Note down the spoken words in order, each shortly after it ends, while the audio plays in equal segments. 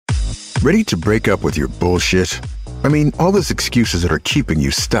Ready to break up with your bullshit? I mean, all those excuses that are keeping you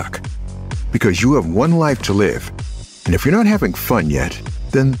stuck. Because you have one life to live. And if you're not having fun yet,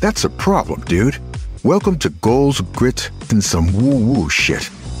 then that's a problem, dude. Welcome to Goals, Grit, and some woo-woo shit.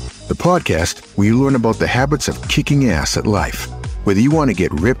 The podcast where you learn about the habits of kicking ass at life. Whether you want to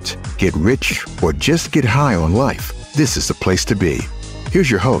get ripped, get rich, or just get high on life, this is the place to be. Here's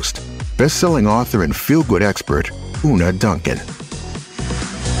your host, best-selling author and feel-good expert, Una Duncan.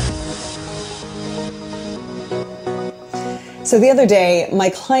 So the other day, my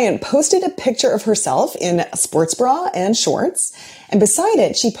client posted a picture of herself in a sports bra and shorts, and beside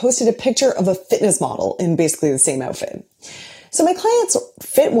it, she posted a picture of a fitness model in basically the same outfit. So my client's a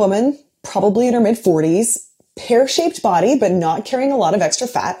fit woman, probably in her mid-40s, pear-shaped body, but not carrying a lot of extra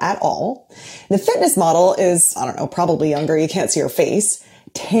fat at all. The fitness model is, probably younger, you can't see her face,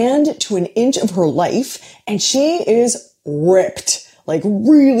 tanned to an inch of her life, and she is ripped. Like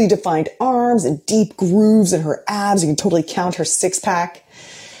really defined arms and deep grooves in her abs. You can totally count her six-pack.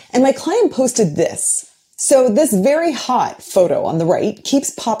 And my client posted this. So this very hot photo on the right keeps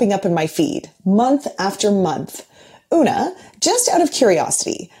popping up in my feed month after month. Una, just out of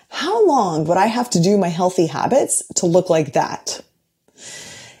curiosity, how long would I have to do my healthy habits to look like that?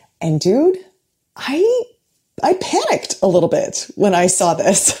 And dude, I panicked a little bit when I saw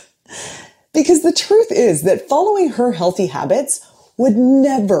this. Because the truth is that following her healthy habits would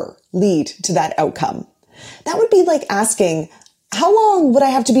never lead to that outcome. That would be like asking, how long would I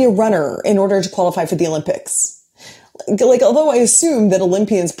have to be a runner in order to qualify for the Olympics? Although I assume that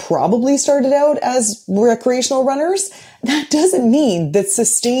Olympians probably started out as recreational runners, that doesn't mean that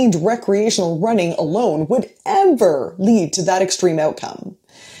sustained recreational running alone would ever lead to that extreme outcome.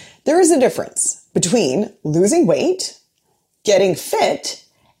 There is a difference between losing weight, getting fit,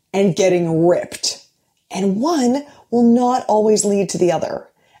 and getting ripped. And one will not always lead to the other.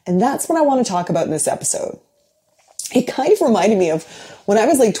 And that's what I want to talk about in this episode. It kind of reminded me of when I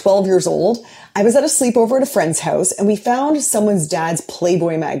was like 12 years old, I was at a sleepover at a friend's house and we found someone's dad's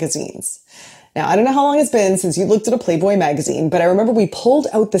Playboy magazines. Now, I don't know how long it's been since you looked at a Playboy magazine, but I remember we pulled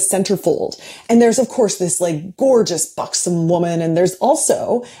out the centerfold and there's of course this like gorgeous buxom woman. And there's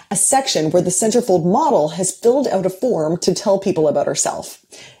also a section where the centerfold model has filled out a form to tell people about herself.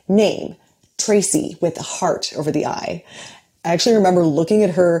 Name, Tracy with a heart over the I. I actually remember looking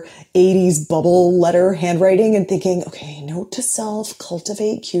at her 80s bubble letter handwriting and thinking, okay, note to self,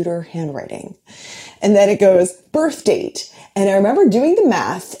 cultivate cuter handwriting. And then it goes birth date. And I remember doing the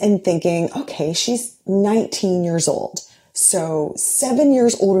math and thinking, okay, she's 19 years old. So 7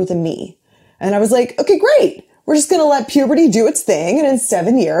 years older than me. And I was like, okay, great. We're just going to let puberty do its thing. And in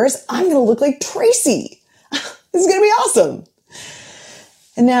 7 years, I'm going to look like Tracy. This is going to be awesome.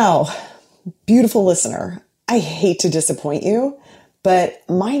 And now, beautiful listener, I hate to disappoint you, but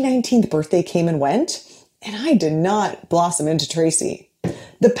my 19th birthday came and went, and I did not blossom into Tracy.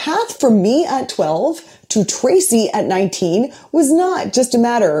 The path from me at 12 to Tracy at 19 was not just a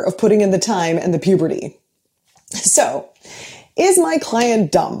matter of putting in the time and the puberty. So, is my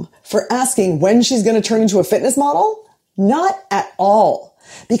client dumb for asking when she's going to turn into a fitness model? Not at all,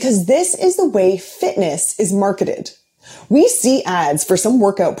 because this is the way fitness is marketed. We see ads for some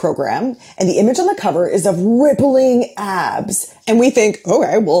workout program and the image on the cover is of rippling abs. And we think,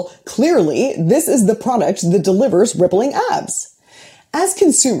 okay, well, clearly this is the product that delivers rippling abs. As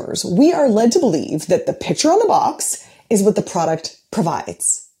consumers, we are led to believe that the picture on the box is what the product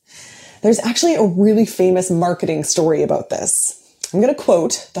provides. There's actually a really famous marketing story about this. I'm going to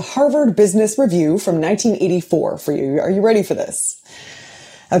quote the Harvard Business Review from 1984 for you. Are you ready for this?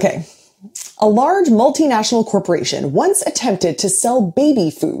 Okay. A large multinational corporation once attempted to sell baby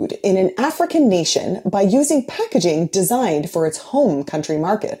food in an African nation by using packaging designed for its home country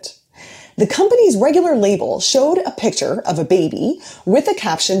market. The company's regular label showed a picture of a baby with a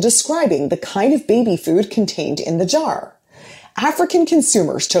caption describing the kind of baby food contained in the jar. African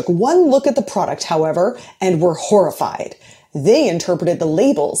consumers took one look at the product, however, and were horrified. They interpreted the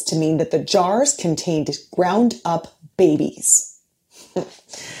labels to mean that the jars contained ground up babies.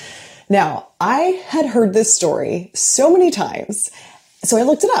 Now, I had heard this story so many times, so I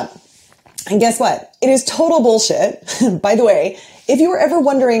looked it up. And guess what? It is total bullshit. By the way, if you were ever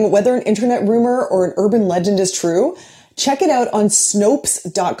wondering whether an internet rumor or an urban legend is true, check it out on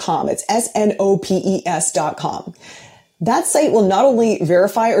Snopes.com. It's Snopes.com. That site will not only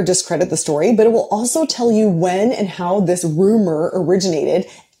verify or discredit the story, but it will also tell you when and how this rumor originated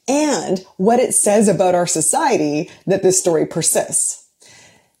and what it says about our society that this story persists.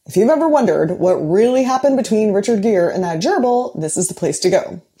 If you've ever wondered what really happened between Richard Gere and that gerbil, this is the place to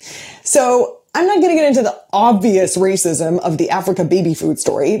go. So I'm not going to get into the obvious racism of the Africa baby food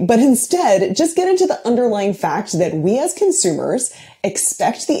story, but instead just get into the underlying fact that we as consumers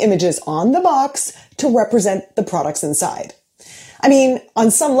expect the images on the box to represent the products inside. I mean,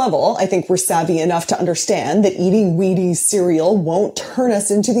 on some level, I think we're savvy enough to understand that eating Wheaties cereal won't turn us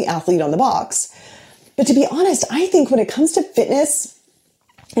into the athlete on the box. But to be honest, I think when it comes to fitness,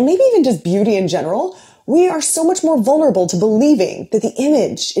 and maybe even just beauty in general, we are so much more vulnerable to believing that the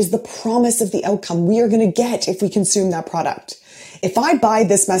image is the promise of the outcome we are going to get if we consume that product. If I buy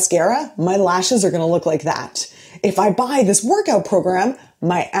this mascara, my lashes are going to look like that. If I buy this workout program,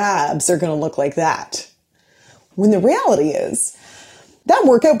 my abs are going to look like that. When the reality is, that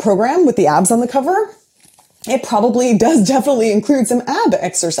workout program with the abs on the cover, it probably does definitely include some ab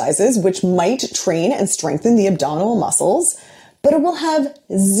exercises, which might train and strengthen the abdominal muscles, but it will have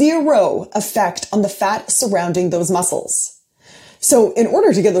zero effect on the fat surrounding those muscles. So in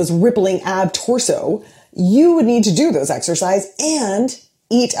order to get those rippling ab torso, you would need to do those exercises and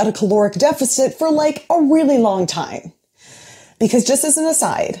eat at a caloric deficit for like a really long time. Because just as an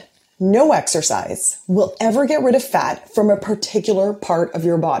aside, no exercise will ever get rid of fat from a particular part of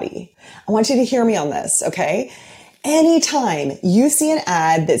your body. I want you to hear me on this, okay? Anytime you see an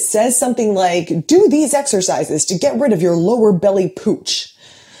ad that says something like, do these exercises to get rid of your lower belly pooch,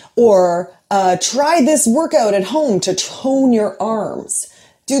 or try this workout at home to tone your arms.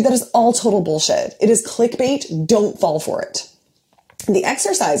 Dude, that is all total bullshit. It is clickbait. Don't fall for it. The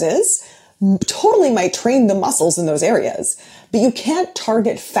exercises totally might train the muscles in those areas, but you can't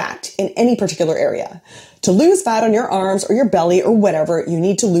target fat in any particular area. To lose fat on your arms or your belly or whatever, you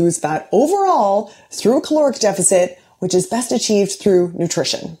need to lose fat overall through a caloric deficit, which is best achieved through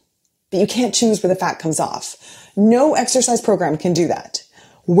nutrition. But you can't choose where the fat comes off. No exercise program can do that.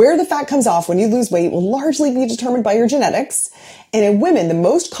 Where the fat comes off when you lose weight will largely be determined by your genetics. And in women, the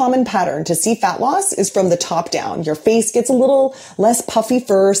most common pattern to see fat loss is from the top down. Your face gets a little less puffy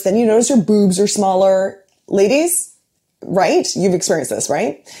first, then you notice your boobs are smaller. Ladies, right? You've experienced this,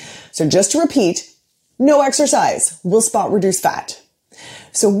 right? So just to repeat, no exercise will spot reduce fat.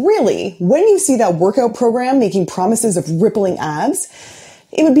 So really, when you see that workout program making promises of rippling abs,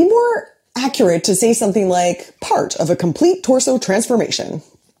 it would be more accurate to say something like part of a complete torso transformation.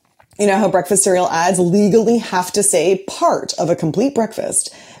 You know how breakfast cereal ads legally have to say part of a complete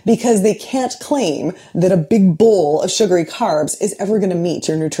breakfast because they can't claim that a big bowl of sugary carbs is ever going to meet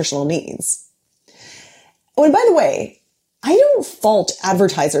your nutritional needs. Oh, and by the way, I don't fault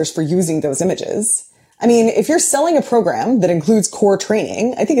advertisers for using those images. I mean, if you're selling a program that includes core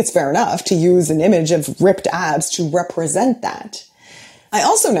training, I think it's fair enough to use an image of ripped abs to represent that. I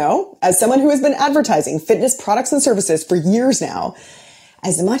also know, as someone who has been advertising fitness products and services for years now,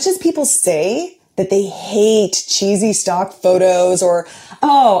 as much as people say that they hate cheesy stock photos or,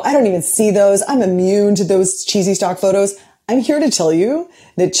 oh, I don't even see those, I'm immune to those cheesy stock photos, I'm here to tell you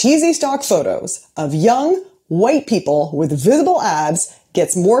that cheesy stock photos of young white people with visible abs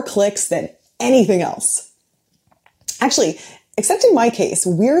gets more clicks than anything else. Actually, except in my case,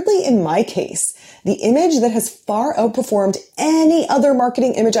 weirdly in my case, the image that has far outperformed any other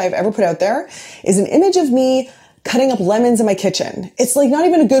marketing image I've ever put out there is an image of me cutting up lemons in my kitchen. It's like not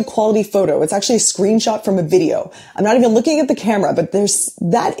even a good quality photo. It's actually a screenshot from a video. I'm not even looking at the camera, but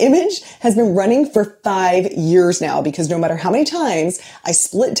that image has been running for 5 years now because no matter how many times I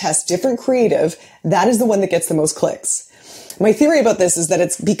split test different creative, that is the one that gets the most clicks. My theory about this is that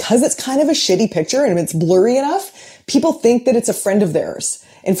it's because it's kind of a shitty picture and it's blurry enough, people think that it's a friend of theirs.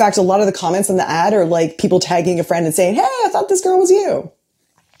 In fact, a lot of the comments on the ad are like people tagging a friend and saying, hey, I thought this girl was you.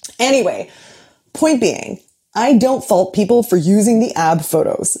 Anyway, point being, I don't fault people for using the ab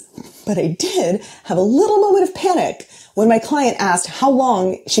photos, but I did have a little moment of panic when my client asked how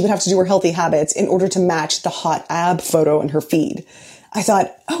long she would have to do her healthy habits in order to match the hot ab photo in her feed. I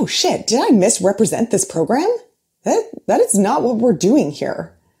thought, oh shit, did I misrepresent this program? That is not what we're doing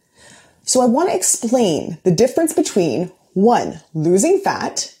here. So I want to explain the difference between 1, losing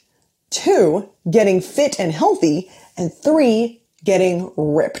fat, 2, getting fit and healthy, and 3, getting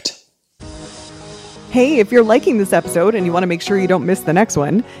ripped. Hey, if you're liking this episode and you want to make sure you don't miss the next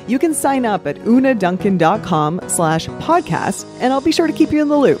one, you can sign up at unaduncan.com/podcast and I'll be sure to keep you in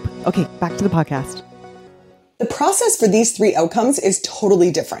the loop. Okay, back to the podcast. The process for these 3 outcomes is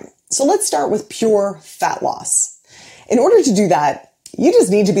totally different. So let's start with pure fat loss. In order to do that, you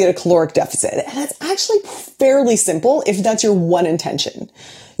just need to be at a caloric deficit. And that's actually fairly simple if that's your one intention.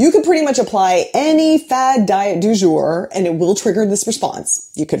 You could pretty much apply any fad diet du jour and it will trigger this response.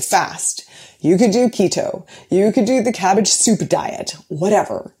 You could fast. You could do keto. You could do the cabbage soup diet,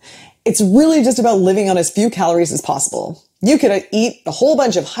 whatever. It's really just about living on as few calories as possible. You could eat a whole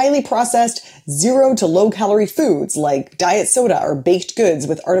bunch of highly processed, 0 to low calorie foods like diet soda or baked goods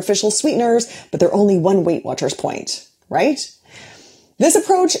with artificial sweeteners, but they're only one Weight Watchers point, right? This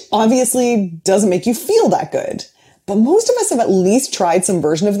approach obviously doesn't make you feel that good, but most of us have at least tried some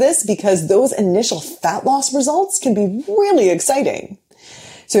version of this because those initial fat loss results can be really exciting.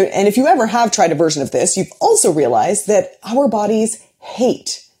 And if you ever have tried a version of this, you've also realized that our bodies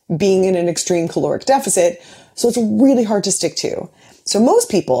hate being in an extreme caloric deficit, so it's really hard to stick to. So most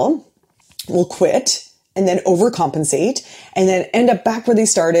people will quit and then overcompensate and then end up back where they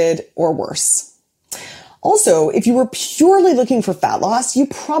started or worse. Also, if you were purely looking for fat loss, you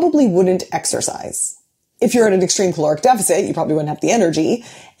probably wouldn't exercise. If you're at an extreme caloric deficit, you probably wouldn't have the energy,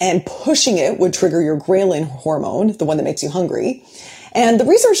 and pushing it would trigger your ghrelin hormone, the one that makes you hungry. And the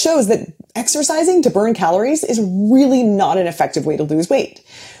research shows that exercising to burn calories is really not an effective way to lose weight.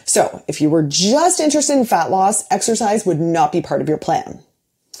 So if you were just interested in fat loss, exercise would not be part of your plan.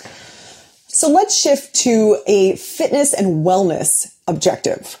 So let's shift to a fitness and wellness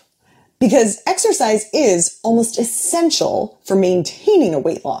objective, because exercise is almost essential for maintaining a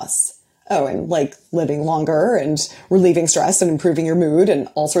weight loss. Oh, and like living longer and relieving stress and improving your mood and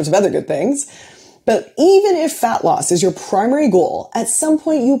all sorts of other good things. But even if fat loss is your primary goal, at some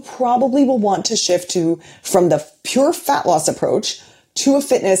point you probably will want to shift from the pure fat loss approach to a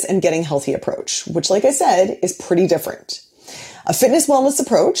fitness and getting healthy approach, which, like I said, is pretty different. A fitness wellness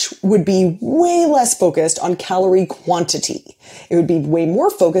approach would be way less focused on calorie quantity. It would be way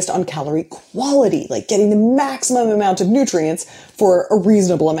more focused on calorie quality, like getting the maximum amount of nutrients for a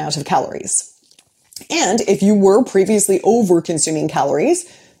reasonable amount of calories. And if you were previously over-consuming calories,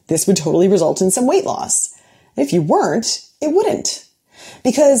 this would totally result in some weight loss. If you weren't, it wouldn't.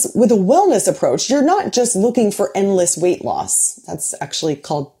 Because with a wellness approach, you're not just looking for endless weight loss. That's actually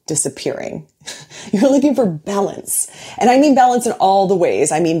called disappearing. You're looking for balance. And I mean balance in all the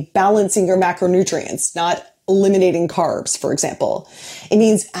ways. I mean balancing your macronutrients, not eliminating carbs, for example. It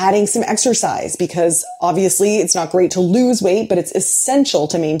means adding some exercise because obviously it's not great to lose weight, but it's essential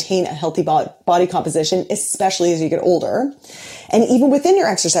to maintain a healthy body composition, especially as you get older. And even within your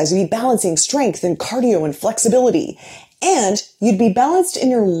exercise, you'd be balancing strength and cardio and flexibility. And you'd be balanced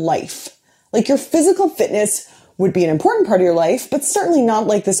in your life. Like your physical fitness would be an important part of your life, but certainly not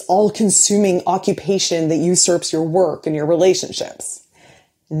like this all-consuming occupation that usurps your work and your relationships.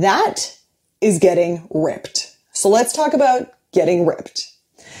 That is getting ripped. So let's talk about getting ripped.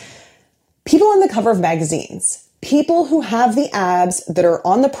 People on the cover of magazines, people who have the abs that are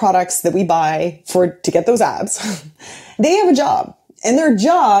on the products that we buy to get those abs, they have a job, and their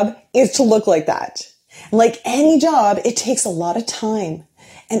job is to look like that. Like any job, it takes a lot of time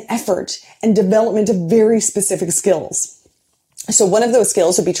and effort and development of very specific skills. So one of those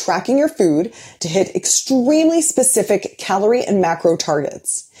skills would be tracking your food to hit extremely specific calorie and macro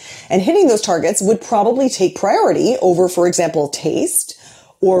targets. And hitting those targets would probably take priority over, for example, taste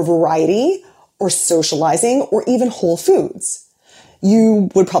or variety or socializing or even whole foods. You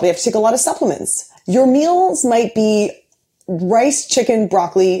would probably have to take a lot of supplements. Your meals might be rice, chicken,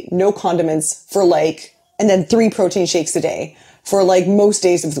 broccoli, no condiments and then 3 protein shakes a day for most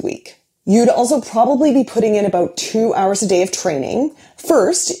days of the week. You'd also probably be putting in about 2 hours a day of training.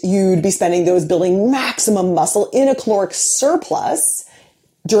 First, you'd be spending those building maximum muscle in a caloric surplus,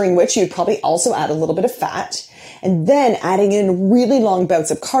 during which you'd probably also add a little bit of fat, and then adding in really long bouts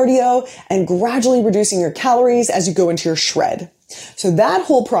of cardio and gradually reducing your calories as you go into your shred. So that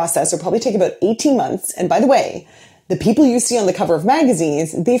whole process will probably take about 18 months. And by the way, the people you see on the cover of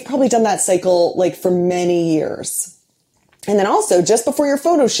magazines, they've probably done that cycle for many years. And then also, just before your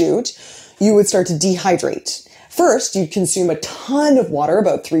photo shoot, you would start to dehydrate. First, you'd consume a ton of water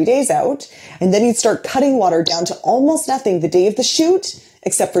about 3 days out, and then you'd start cutting water down to almost nothing the day of the shoot,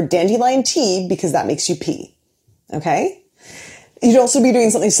 except for dandelion tea, because that makes you pee. Okay? You'd also be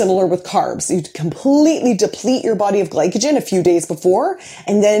doing something similar with carbs. You'd completely deplete your body of glycogen a few days before,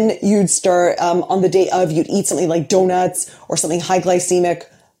 and then you'd start, on the day of, you'd eat something like donuts or something high glycemic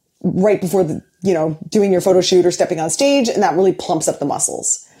right before doing your photo shoot or stepping on stage, and that really plumps up the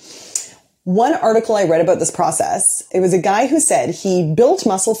muscles. One article I read about this process, it was a guy who said he built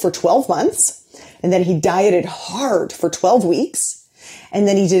muscle for 12 months, and then he dieted hard for 12 weeks, and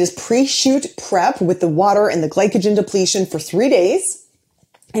then he did his pre-shoot prep with the water and the glycogen depletion for 3 days,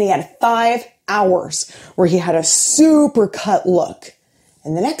 and he had 5 hours where he had a super cut look.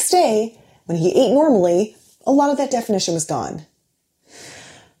 And the next day, when he ate normally, a lot of that definition was gone.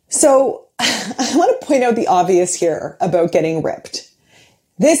 So I want to point out the obvious here about getting ripped.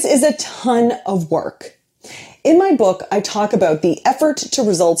 This is a ton of work. In my book, I talk about the effort to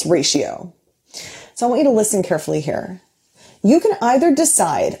results ratio. So I want you to listen carefully here. You can either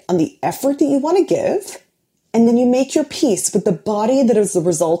decide on the effort that you want to give, and then you make your peace with the body that is the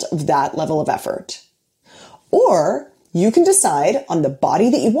result of that level of effort. Or you can decide on the body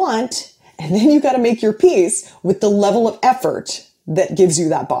that you want, and then you got to make your peace with the level of effort that gives you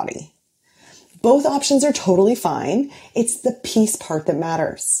that body. Both options are totally fine. It's the peace part that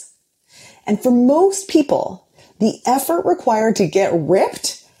matters. And for most people, the effort required to get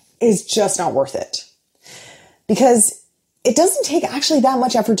ripped is just not worth it. Because it doesn't take actually that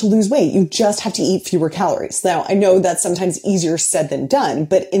much effort to lose weight. You just have to eat fewer calories. Now, I know that's sometimes easier said than done,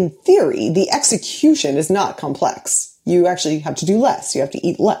 but in theory, the execution is not complex. You actually have to do less. You have to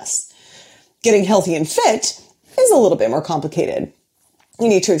eat less. Getting healthy and fit is a little bit more complicated. You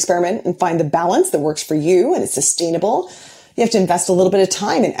need to experiment and find the balance that works for you and is sustainable. You have to invest a little bit of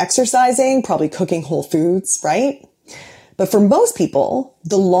time in exercising, probably cooking whole foods, right? But for most people,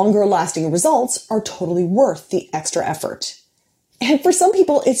 the longer lasting results are totally worth the extra effort. And for some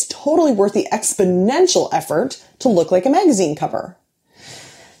people, it's totally worth the exponential effort to look like a magazine cover.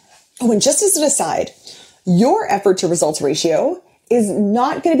 Oh, and just as an aside, your effort to results ratio is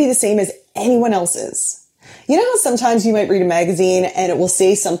not going to be the same as anyone else's. You know how sometimes you might read a magazine and it will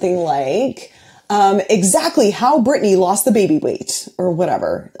say something like, exactly how Britney lost the baby weight or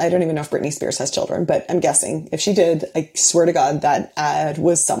whatever. I don't even know if Britney Spears has children, but I'm guessing if she did, I swear to God, that ad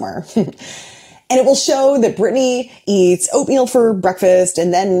was somewhere. And it will show that Britney eats oatmeal for breakfast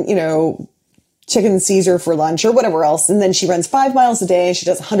and then, chicken Caesar for lunch or whatever else. And then she runs 5 miles a day and she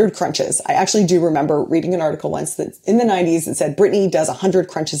does 100 crunches. I actually do remember reading an article once that in the 90s that said Britney does 100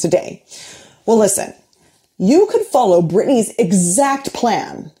 crunches a day. Well, listen, you could follow Britney's exact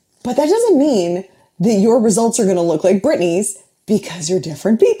plan, but that doesn't mean that your results are going to look like Britney's because you're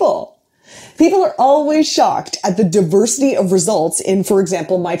different people. People are always shocked at the diversity of results in, for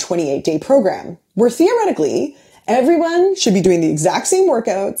example, my 28-day program, where theoretically, everyone should be doing the exact same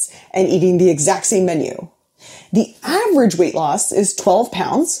workouts and eating the exact same menu. The average weight loss is 12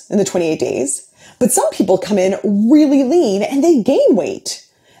 pounds in the 28 days, but some people come in really lean and they gain weight.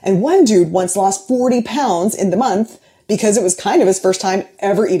 And one dude once lost 40 pounds in the month because it was kind of his first time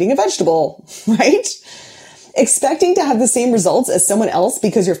ever eating a vegetable, right? Expecting to have the same results as someone else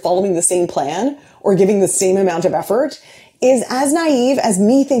because you're following the same plan or giving the same amount of effort is as naive as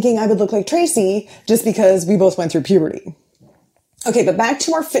me thinking I would look like Tracy just because we both went through puberty. Okay, but back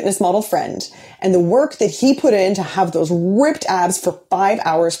to our fitness model friend and the work that he put in to have those ripped abs for 5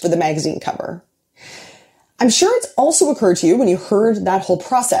 hours for the magazine cover. I'm sure it's also occurred to you when you heard that whole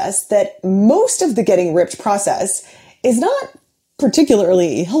process that most of the getting ripped process is not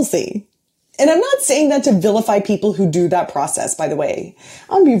particularly healthy. And I'm not saying that to vilify people who do that process, by the way.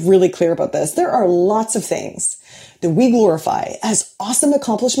 I'll be really clear about this. There are lots of things that we glorify as awesome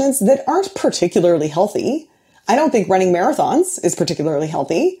accomplishments that aren't particularly healthy. I don't think running marathons is particularly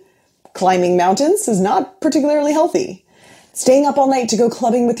healthy. Climbing mountains is not particularly healthy. Staying up all night to go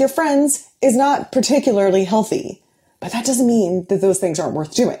clubbing with your friends is not particularly healthy. But that doesn't mean that those things aren't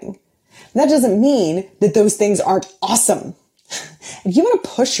worth doing. That doesn't mean that those things aren't awesome. If you want to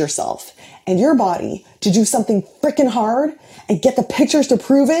push yourself and your body to do something freaking hard and get the pictures to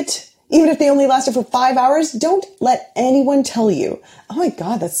prove it, even if they only lasted for 5 hours, don't let anyone tell you, oh my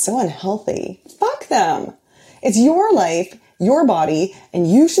God, that's so unhealthy. Fuck them. It's your life, your body, and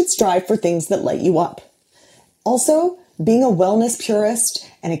you should strive for things that light you up. Also, being a wellness purist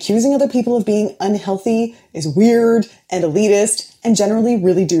and accusing other people of being unhealthy is weird and elitist and generally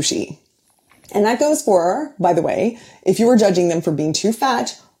really douchey. And that goes for, by the way, if you were judging them for being too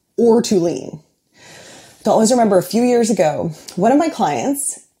fat or too lean. So always remember a few years ago, one of my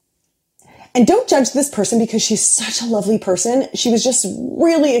clients, and don't judge this person because she's such a lovely person. She was just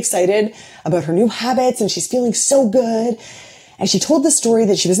really excited about her new habits and she's feeling so good. And she told the story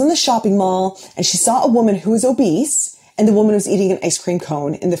that she was in the shopping mall and she saw a woman who was obese and the woman was eating an ice cream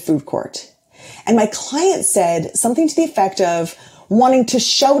cone in the food court. And my client said something to the effect of wanting to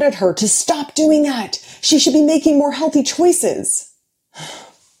shout at her to stop doing that. She should be making more healthy choices.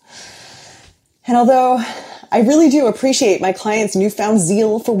 And although I really do appreciate my client's newfound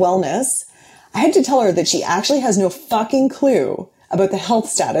zeal for wellness, I had to tell her that she actually has no fucking clue about the health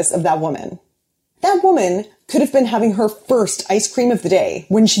status of that woman. That woman could have been having her first ice cream of the day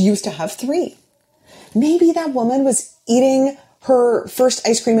when she used to have 3. Maybe that woman was eating her first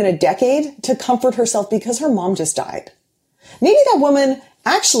ice cream in a decade to comfort herself because her mom just died. Maybe that woman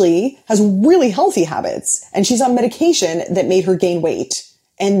actually has really healthy habits and she's on medication that made her gain weight.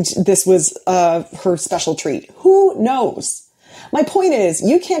 And this was her special treat. Who knows? My point is,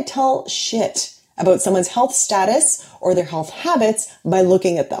 you can't tell shit about someone's health status or their health habits by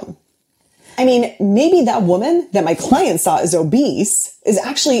looking at them. I mean, maybe that woman that my client saw as obese is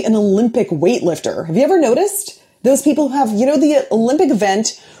actually an Olympic weightlifter. Have you ever noticed? Those people who have, the Olympic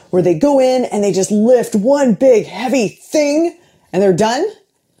event where they go in and they just lift one big heavy thing and they're done?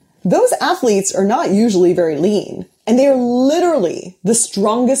 Those athletes are not usually very lean, and they are literally the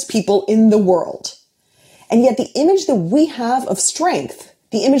strongest people in the world. And yet the image that we have of strength,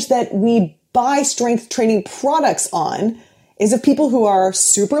 the image that we buy strength training products on, is of people who are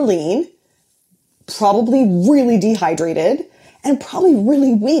super lean, probably really dehydrated, and probably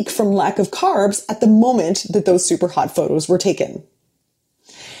really weak from lack of carbs at the moment that those super hot photos were taken.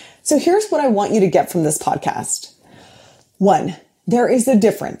 So here's what I want you to get from this podcast. 1, there is a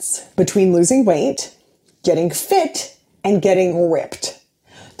difference between losing weight, getting fit, and getting ripped.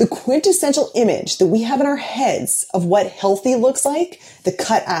 The quintessential image that we have in our heads of what healthy looks like, the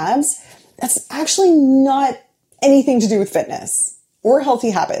cut abs, that's actually not anything to do with fitness or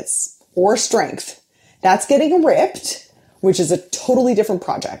healthy habits or strength. That's getting ripped, which is a totally different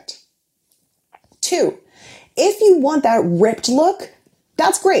project. 2, if you want that ripped look,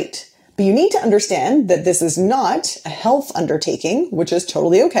 that's great. But you need to understand that this is not a health undertaking, which is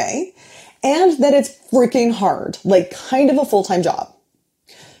totally okay, and that it's freaking hard, like kind of a full-time job.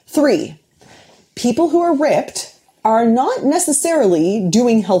 3, people who are ripped are not necessarily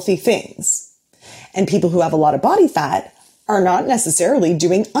doing healthy things. And people who have a lot of body fat are not necessarily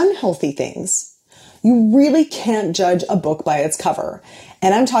doing unhealthy things. You really can't judge a book by its cover.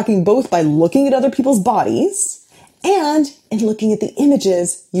 And I'm talking both by looking at other people's bodies and in looking at the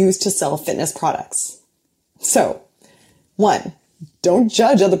images used to sell fitness products. So, 1, don't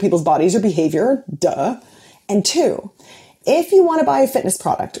judge other people's bodies or behavior, duh. And 2, if you want to buy a fitness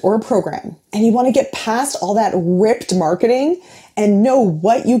product or a program and you want to get past all that ripped marketing and know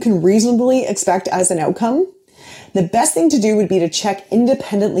what you can reasonably expect as an outcome, the best thing to do would be to check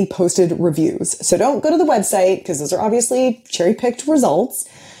independently posted reviews. So don't go to the website because those are obviously cherry-picked results,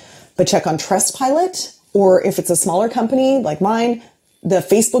 but check on Trustpilot, or if it's a smaller company like mine, the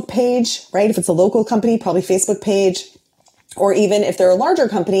Facebook page, right? If it's a local company, probably Facebook page, or even if they're a larger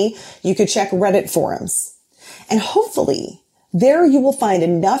company, you could check Reddit forums. And hopefully there you will find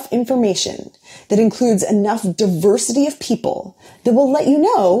enough information that includes enough diversity of people that will let you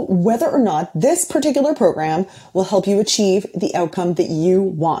know whether or not this particular program will help you achieve the outcome that you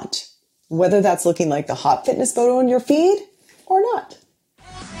want, whether that's looking like the hot fitness photo in your feed or not.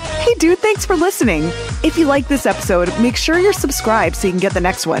 Hey dude, thanks for listening. If you like this episode, make sure you're subscribed so you can get the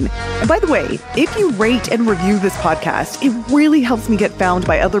next one. And by the way, if you rate and review this podcast, it really helps me get found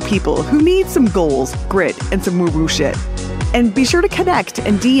by other people who need some goals, grit, and some woo-woo shit. And be sure to connect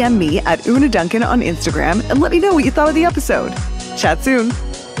and DM me at Una Duncan on Instagram and let me know what you thought of the episode. Chat soon.